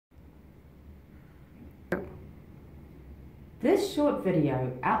This short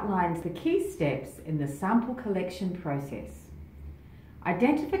video outlines the key steps in the sample collection process.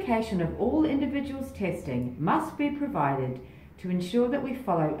 Identification of all individuals testing must be provided to ensure that we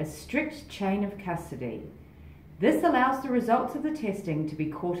follow a strict chain of custody. This allows the results of the testing to be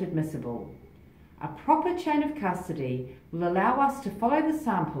court admissible. A proper chain of custody will allow us to follow the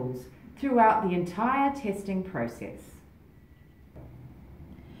samples throughout the entire testing process.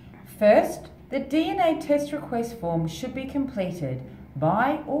 First, the DNA test request form should be completed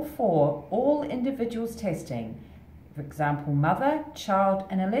by or for all individuals testing. For example, mother, child,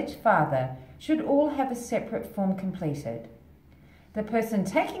 and alleged father should all have a separate form completed. The person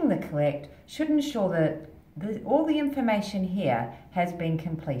taking the collect should ensure that all the information here has been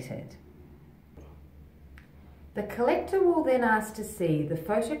completed. The collector will then ask to see the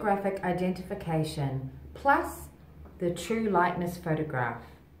photographic identification plus the true likeness photograph.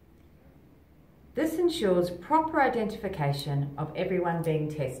 This ensures proper identification of everyone being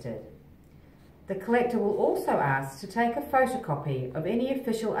tested. The collector will also ask to take a photocopy of any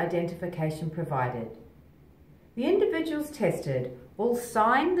official identification provided. The individuals tested will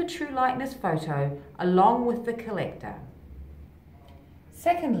sign the true likeness photo along with the collector.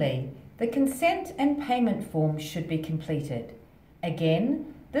 Secondly, the consent and payment form should be completed.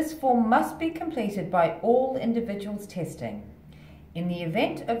 Again, this form must be completed by all individuals testing. In the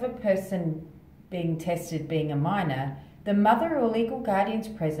event of a person being tested being a minor, the mother or legal guardians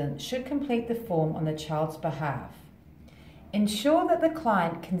present should complete the form on the child's behalf. Ensure that the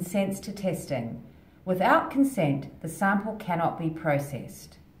client consents to testing. Without consent, the sample cannot be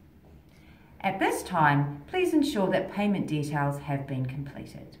processed. At this time, please ensure that payment details have been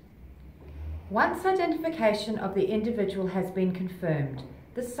completed. Once identification of the individual has been confirmed,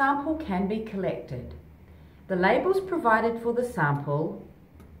 the sample can be collected. The labels provided for the sample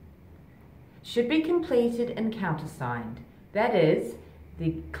should be completed and countersigned. That is,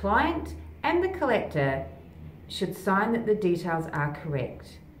 the client and the collector should sign that the details are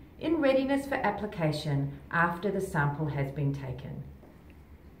correct, in readiness for application after the sample has been taken.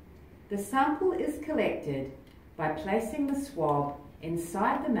 The sample is collected by placing the swab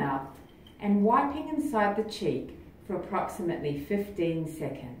inside the mouth and wiping inside the cheek for approximately 15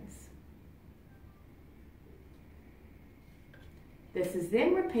 seconds. This is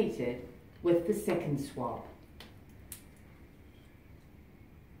then repeated with the second swab.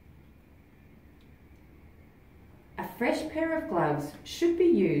 A fresh pair of gloves should be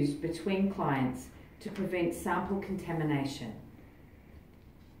used between clients to prevent sample contamination.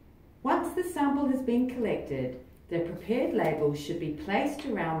 Once the sample has been collected, the prepared labels should be placed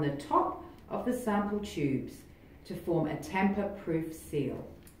around the top of the sample tubes to form a tamper-proof seal.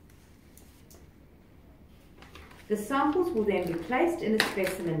 The samples will then be placed in a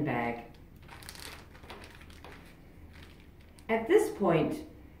specimen bag. At this point,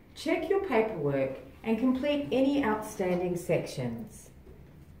 check your paperwork and complete any outstanding sections.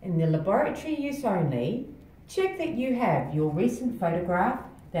 In the laboratory use only, check that you have your recent photograph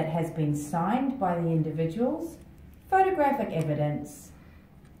that has been signed by the individuals, photographic evidence,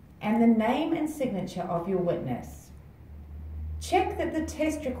 and the name and signature of your witness. Check that the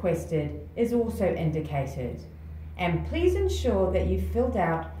test requested is also indicated, and please ensure that you filled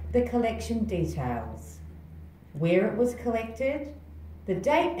out the collection details, where it was collected, the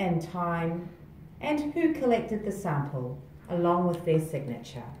date and time, and who collected the sample, along with their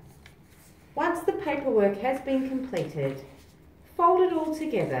signature. Once the paperwork has been completed, fold it all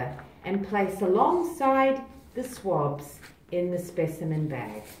together and place alongside the swabs in the specimen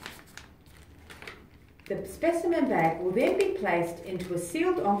bag. The specimen bag will then be placed into a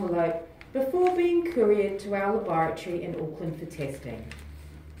sealed envelope before being couriered to our laboratory in Auckland for testing.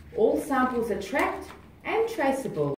 All samples are tracked and traceable